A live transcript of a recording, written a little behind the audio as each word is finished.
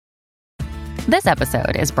This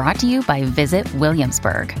episode is brought to you by Visit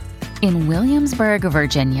Williamsburg. In Williamsburg,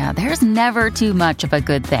 Virginia, there's never too much of a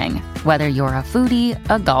good thing. Whether you're a foodie,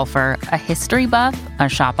 a golfer, a history buff, a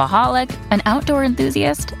shopaholic, an outdoor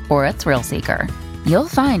enthusiast, or a thrill seeker, you'll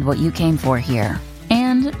find what you came for here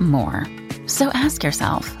and more. So ask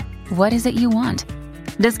yourself, what is it you want?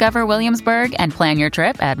 Discover Williamsburg and plan your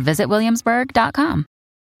trip at visitwilliamsburg.com.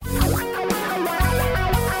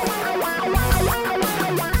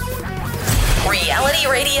 Reality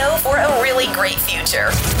radio for a really great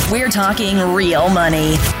future. We're talking real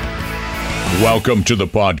money. Welcome to the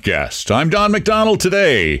podcast. I'm Don McDonald.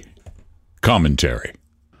 Today, commentary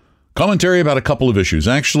about a couple of issues,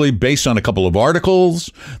 actually based on a couple of articles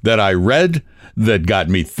that I read that got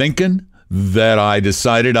me thinking, that I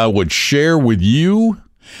decided I would share with you.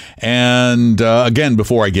 And again,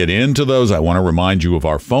 before I get into those, I want to remind you of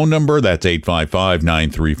our phone number. That's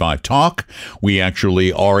 855-935-TALK. We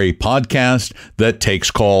actually are a podcast that takes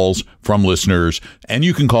calls from listeners, and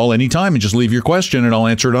you can call anytime and just leave your question, and I'll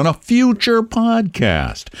answer it on a future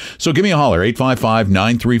podcast. So give me a holler,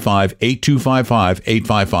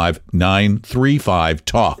 855-935-8255,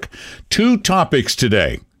 855-935-TALK. Two topics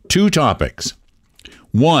today.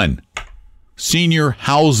 One, senior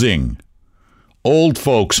housing. Old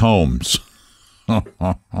folks' homes.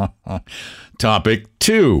 Topic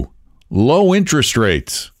 2, low interest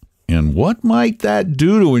rates. And what might that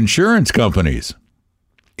do to insurance companies?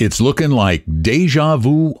 It's looking like deja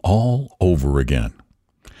vu all over again.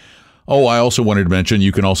 Oh, I also wanted to mention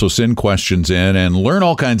you can also send questions in and learn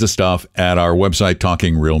all kinds of stuff at our website,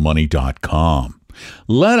 talkingrealmoney.com.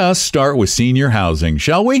 Let us start with senior housing,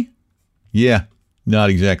 shall we? Yeah.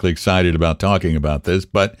 Not exactly excited about talking about this,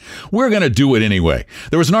 but we're going to do it anyway.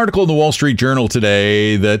 There was an article in the Wall Street Journal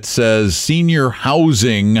today that says senior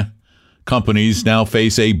housing companies now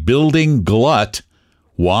face a building glut.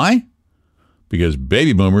 Why? Because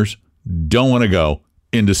baby boomers don't want to go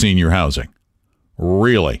into senior housing.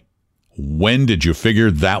 Really? When did you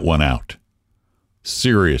figure that one out?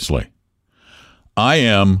 Seriously. I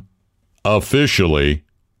am officially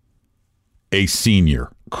a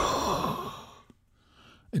senior.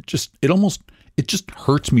 It just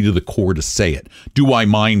hurts me to the core to say it. Do I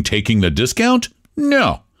mind taking the discount?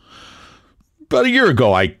 No. About a year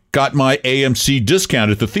ago, I got my AMC discount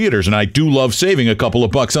at the theaters, and I do love saving a couple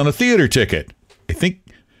of bucks on a theater ticket. I think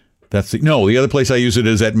that's the other place I use it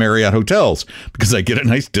is at Marriott Hotels, because I get a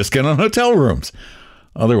nice discount on hotel rooms.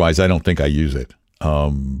 Otherwise, I don't think I use it.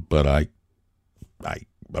 But I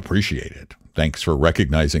appreciate it. Thanks for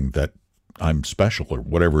recognizing that I'm special, or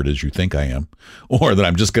whatever it is you think I am, or that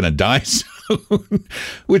I'm just going to die soon,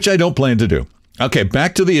 which I don't plan to do. Okay,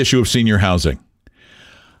 back to the issue of senior housing.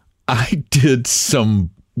 I did some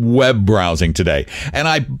web browsing today, and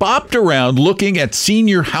I bopped around looking at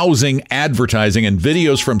senior housing advertising and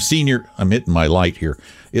videos from I'm hitting my light here.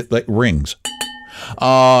 It rings.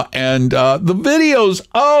 And the videos,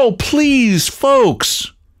 oh, please,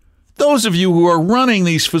 folks, those of you who are running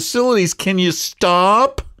these facilities, can you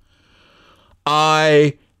stop?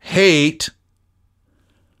 I hate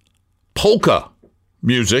polka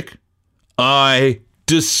music. I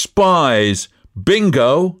despise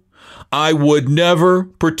bingo. I would never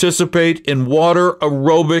participate in water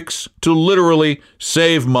aerobics to literally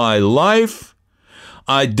save my life.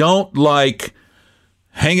 I don't like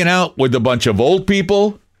hanging out with a bunch of old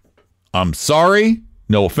people. I'm sorry.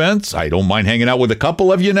 No offense. I don't mind hanging out with a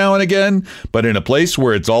couple of you now and again, but in a place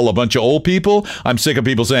where it's all a bunch of old people, I'm sick of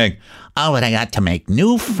people saying, oh, and I got to make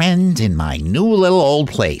new friends in my new little old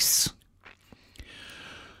place.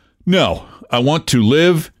 No, I want to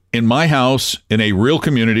live in my house in a real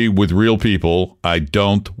community with real people. I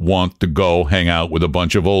don't want to go hang out with a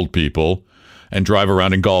bunch of old people and drive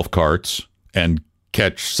around in golf carts and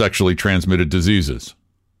catch sexually transmitted diseases.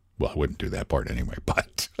 Well, I wouldn't do that part anyway,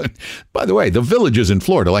 but by the way, the Villages in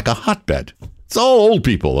Florida, like a hotbed. It's all old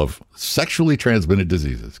people of sexually transmitted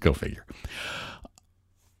diseases. Go figure.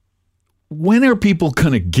 When are people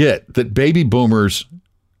going to get that baby boomers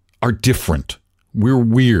are different? We're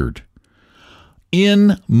weird.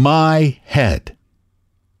 In my head,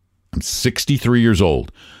 I'm 63 years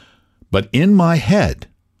old, but in my head,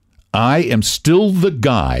 I am still the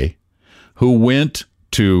guy who went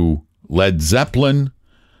to Led Zeppelin,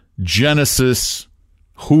 Genesis,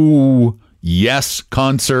 Who, Yes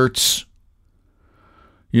concerts.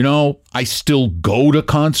 You know, I still go to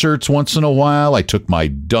concerts once in a while. I took my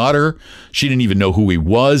daughter. She didn't even know who he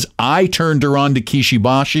was. I turned her on to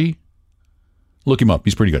Kishibashi. Look him up.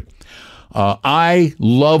 He's pretty good. I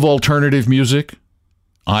love alternative music.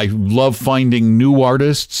 I love finding new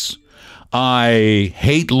artists. I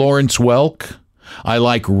hate Lawrence Welk. I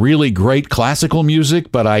like really great classical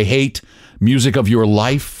music, but I hate music of your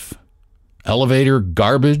life, elevator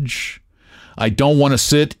garbage. I don't want to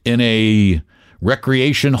sit in a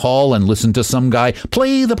recreation hall and listen to some guy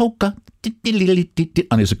play the polka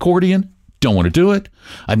on his accordion. Don't want to do it.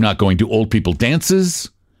 I'm not going to old people dances.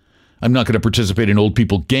 I'm not going to participate in old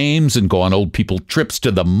people games and go on old people trips to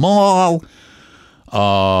the mall.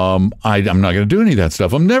 I'm not going to do any of that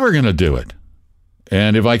stuff. I'm never going to do it.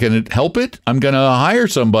 And if I can help it, I'm going to hire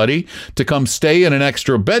somebody to come stay in an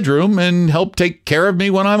extra bedroom and help take care of me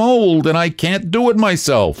when I'm old and I can't do it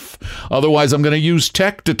myself. Otherwise, I'm going to use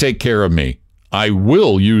tech to take care of me. I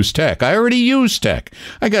will use tech. I already use tech.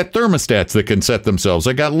 I got thermostats that can set themselves.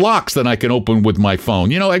 I got locks that I can open with my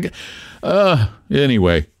phone.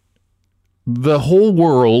 Anyway, the whole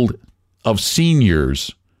world of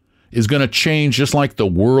seniors is going to change just like the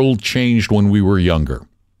world changed when we were younger.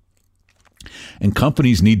 And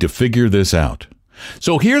companies need to figure this out.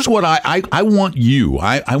 So here's what I want you.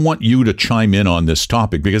 I want you to chime in on this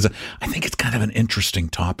topic because I think it's kind of an interesting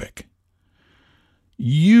topic.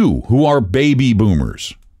 You who are baby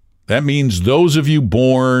boomers, that means those of you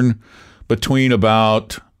born between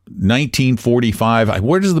about 1945,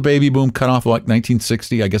 where does the baby boom cut off? Like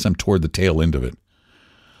 1960? I guess I'm toward the tail end of it.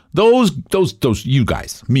 Those you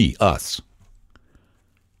guys, me, us.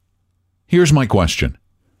 Here's my question.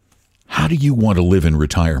 How do you want to live in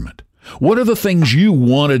retirement? What are the things you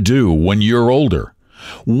want to do when you're older?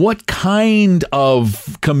 What kind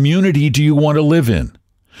of community do you want to live in?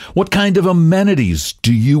 What kind of amenities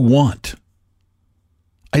do you want?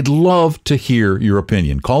 I'd love to hear your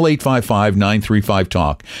opinion. Call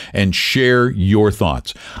 855-935-TALK and share your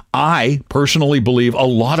thoughts. I personally believe a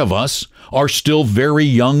lot of us are still very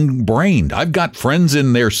young-brained. I've got friends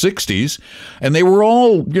in their 60s, and they were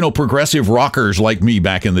all, progressive rockers like me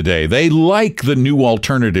back in the day. They like the new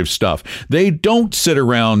alternative stuff. They don't sit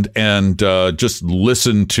around and just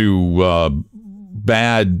listen to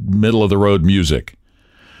bad, middle-of-the-road music.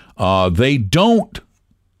 They don't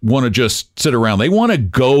want to just sit around. They want to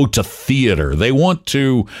go to theater. They want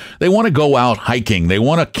to go out hiking. They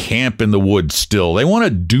want to camp in the woods still. They want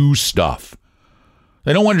to do stuff.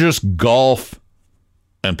 They don't want to just golf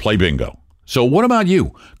and play bingo. So what about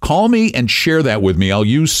you? Call me and share that with me. I'll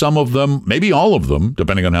use some of them, maybe all of them,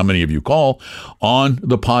 depending on how many of you call, on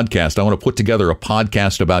the podcast. I want to put together a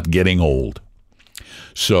podcast about getting old.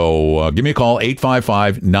 So give me a call,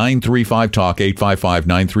 855-935-TALK,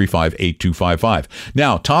 855-935-8255.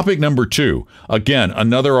 Now, topic number 2. Again,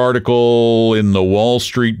 another article in the Wall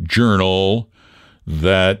Street Journal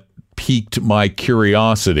that piqued my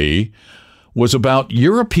curiosity was about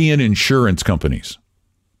European insurance companies.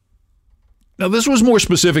 Now, this was more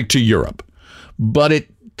specific to Europe, but it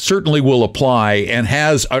certainly will apply and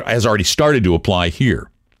has already started to apply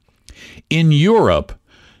here. In Europe,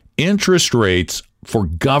 interest rates for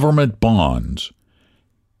government bonds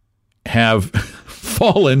have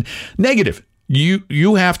fallen negative.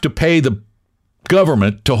 You have to pay the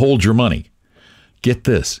government to hold your money. Get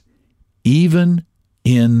this, even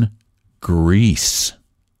in Greece.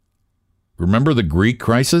 Remember the Greek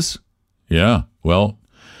crisis? Yeah, well,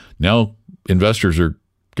 now investors are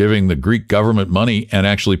giving the Greek government money and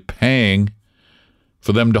actually paying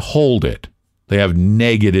for them to hold it. They have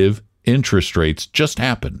negative interest rates. Just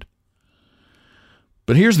happened.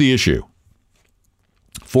 But here's the issue.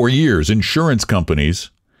 For years, insurance companies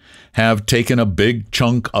have taken a big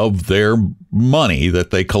chunk of their money that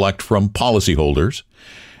they collect from policyholders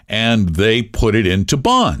and they put it into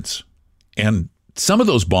bonds. And some of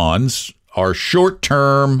those bonds are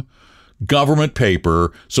short-term government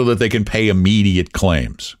paper so that they can pay immediate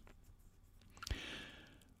claims.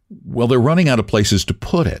 Well, they're running out of places to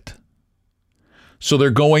put it. So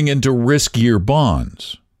they're going into riskier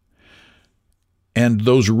bonds. And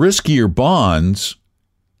those riskier bonds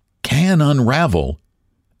can unravel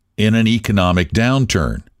in an economic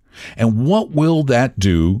downturn. And what will that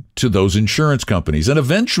do to those insurance companies and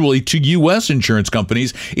eventually to U.S. insurance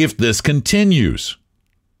companies if this continues?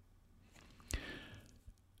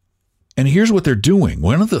 And here's what they're doing.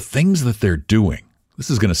 One of the things that they're doing, this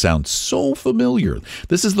is going to sound so familiar.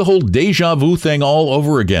 This is the whole deja vu thing all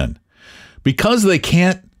over again. Because they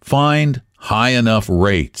can't find high enough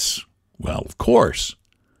rates. Well, of course,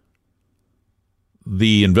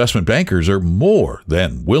 the investment bankers are more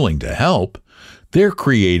than willing to help. They're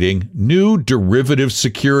creating new derivative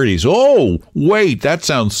securities. Oh, wait, that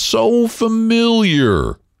sounds so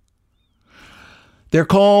familiar. They're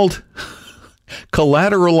called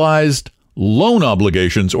collateralized loan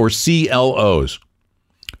obligations, or CLOs.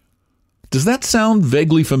 Does that sound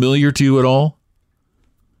vaguely familiar to you at all?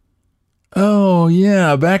 Oh,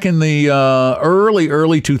 yeah. Back in the early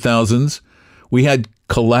 2000s, we had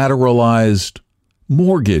collateralized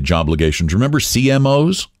mortgage obligations. Remember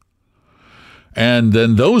CMOs? And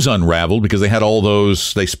then those unraveled because they had all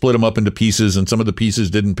those, they split them up into pieces and some of the pieces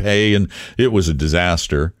didn't pay and it was a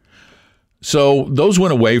disaster. So those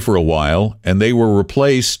went away for a while and they were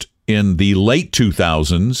replaced in the late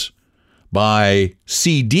 2000s by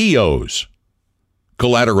CDOs,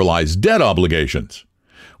 collateralized debt obligations,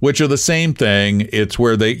 which are the same thing. It's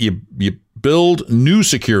where you build new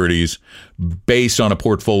securities based on a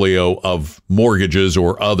portfolio of mortgages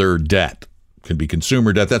or other debt. Can be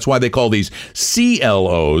consumer debt. That's why they call these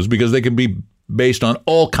CLOs, because they can be based on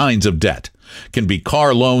all kinds of debt. Can be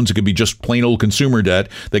car loans. It could be just plain old consumer debt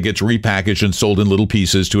that gets repackaged and sold in little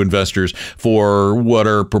pieces to investors for what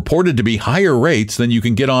are purported to be higher rates than you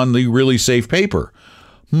can get on the really safe paper.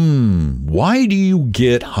 Why do you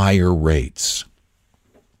get higher rates?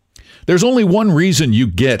 There's only one reason you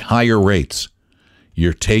get higher rates.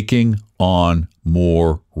 You're taking on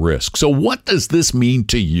more risk. So what does this mean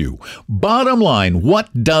to you? Bottom line,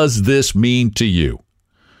 what does this mean to you?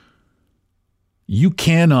 You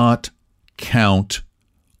cannot count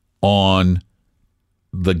on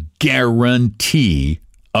the guarantee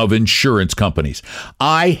of insurance companies.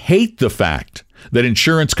 I hate the fact that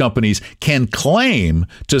insurance companies can claim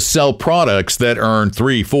to sell products that earn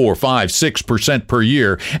 3, 4, 5, 6% per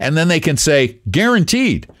year, and then they can say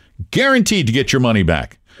guaranteed to get your money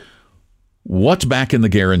back. What's back in the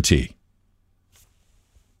guarantee?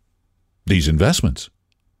 These investments.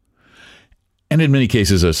 And in many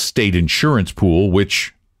cases, a state insurance pool,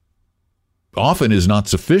 which often is not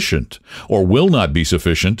sufficient or will not be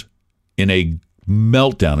sufficient in a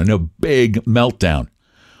meltdown, in a big meltdown.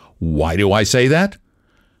 Why do I say that?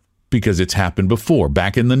 Because it's happened before.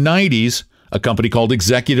 Back in the 90s, a company called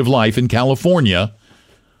Executive Life in California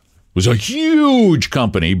was a huge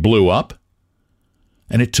company, blew up,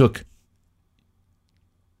 and it took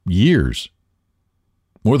years,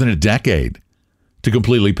 more than a decade, to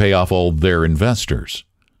completely pay off all their investors,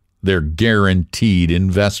 their guaranteed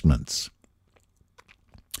investments.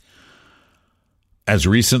 As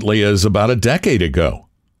recently as about a decade ago,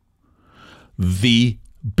 the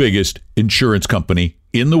biggest insurance company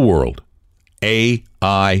in the world,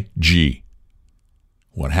 AIG.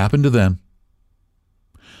 What happened to them?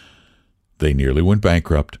 They nearly went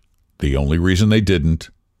bankrupt. The only reason they didn't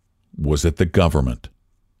was that the government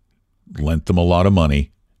lent them a lot of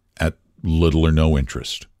money at little or no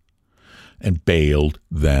interest and bailed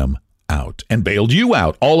them out and bailed you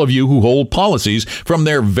out, all of you who hold policies from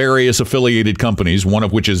their various affiliated companies, one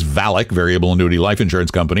of which is VALIC, Variable Annuity Life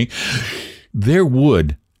Insurance Company. There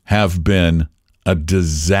would have been a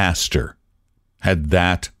disaster had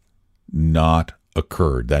that not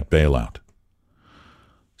occurred, that bailout.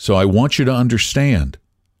 So I want you to understand,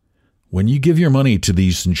 when you give your money to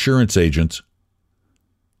these insurance agents,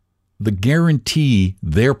 the guarantee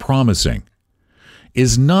they're promising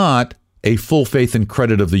is not a full faith and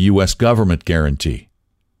credit of the U.S. government guarantee.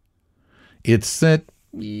 It's that,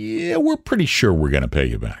 yeah, we're pretty sure we're going to pay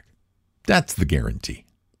you back. That's the guarantee.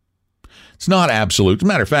 It's not absolute. As a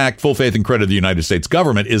matter of fact, full faith and credit of the United States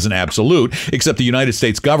government isn't absolute, except the United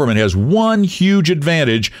States government has one huge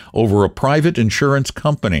advantage over a private insurance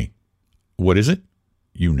company. What is it?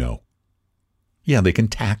 You know. Yeah, they can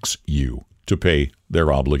tax you to pay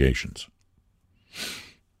their obligations.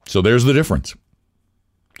 So there's the difference.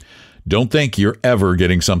 Don't think you're ever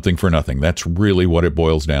getting something for nothing. That's really what it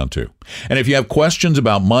boils down to. And if you have questions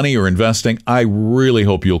about money or investing, I really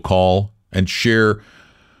hope you'll call and share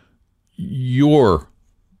your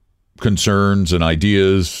concerns and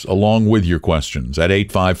ideas along with your questions at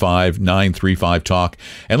 855-935-TALK.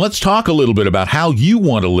 And let's talk a little bit about how you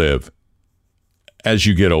want to live as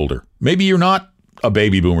you get older. Maybe you're not a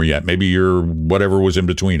baby boomer yet. Maybe you're whatever was in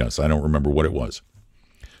between us. I don't remember what it was.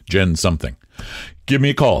 Gen something. Give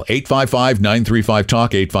me a call,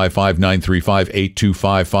 855-935-TALK,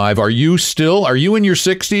 855-935-8255. Are you in your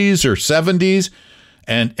 60s or 70s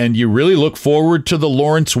and you really look forward to the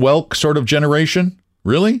Lawrence Welk sort of generation?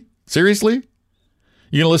 Really? Seriously?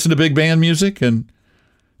 You going to listen to big band music and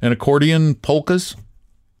accordion polkas?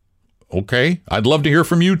 Okay. I'd love to hear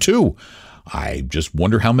from you too. I just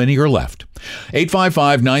wonder how many are left.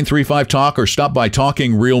 855-935-TALK or stop by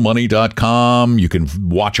talkingrealmoney.com. You can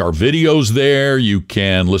watch our videos there. You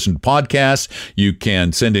can listen to podcasts. You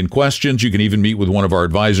can send in questions. You can even meet with one of our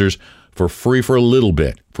advisors for free for a little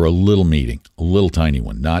bit, for a little meeting, a little tiny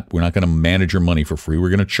one. We're not going to manage your money for free. We're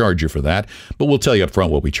going to charge you for that, but we'll tell you up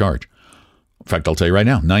front what we charge. In fact, I'll tell you right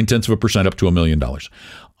now, 0.9% up to $1 million.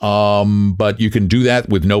 But you can do that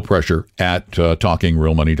with no pressure at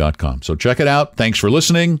talkingrealmoney.com. So check it out. Thanks for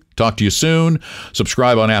listening. Talk to you soon.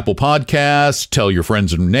 Subscribe on Apple Podcasts. Tell your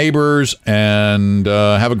friends and neighbors. And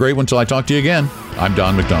have a great one till I talk to you again. I'm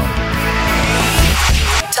Don McDonald.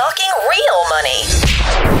 Talking Real Money.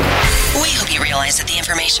 We hope you realize that the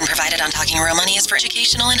information provided on Talking Real Money is for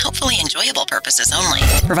educational and hopefully enjoyable purposes only.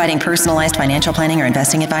 Providing personalized financial planning or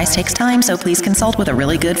investing advice takes time, so please consult with a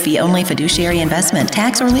really good fee-only fiduciary investment,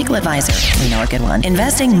 tax, or legal advisor. We know a good one.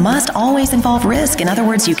 Investing must always involve risk. In other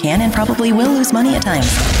words, you can and probably will lose money at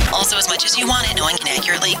times. Also, as much as you want it, no one can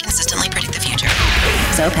accurately, consistently predict the future.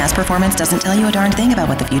 So past performance doesn't tell you a darn thing about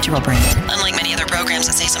what the future will bring. Unlike many other programs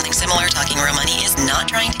that say something similar, Talking Real Money is not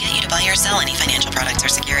trying to get you to buy or sell any financial products or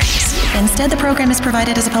securities. Instead, the program is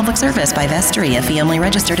provided as a public service by Vestry, a fee-only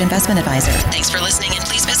registered investment advisor. Thanks for listening, and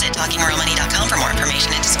please visit TalkingRealMoney.com for more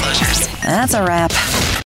information and disclosures. That's a wrap.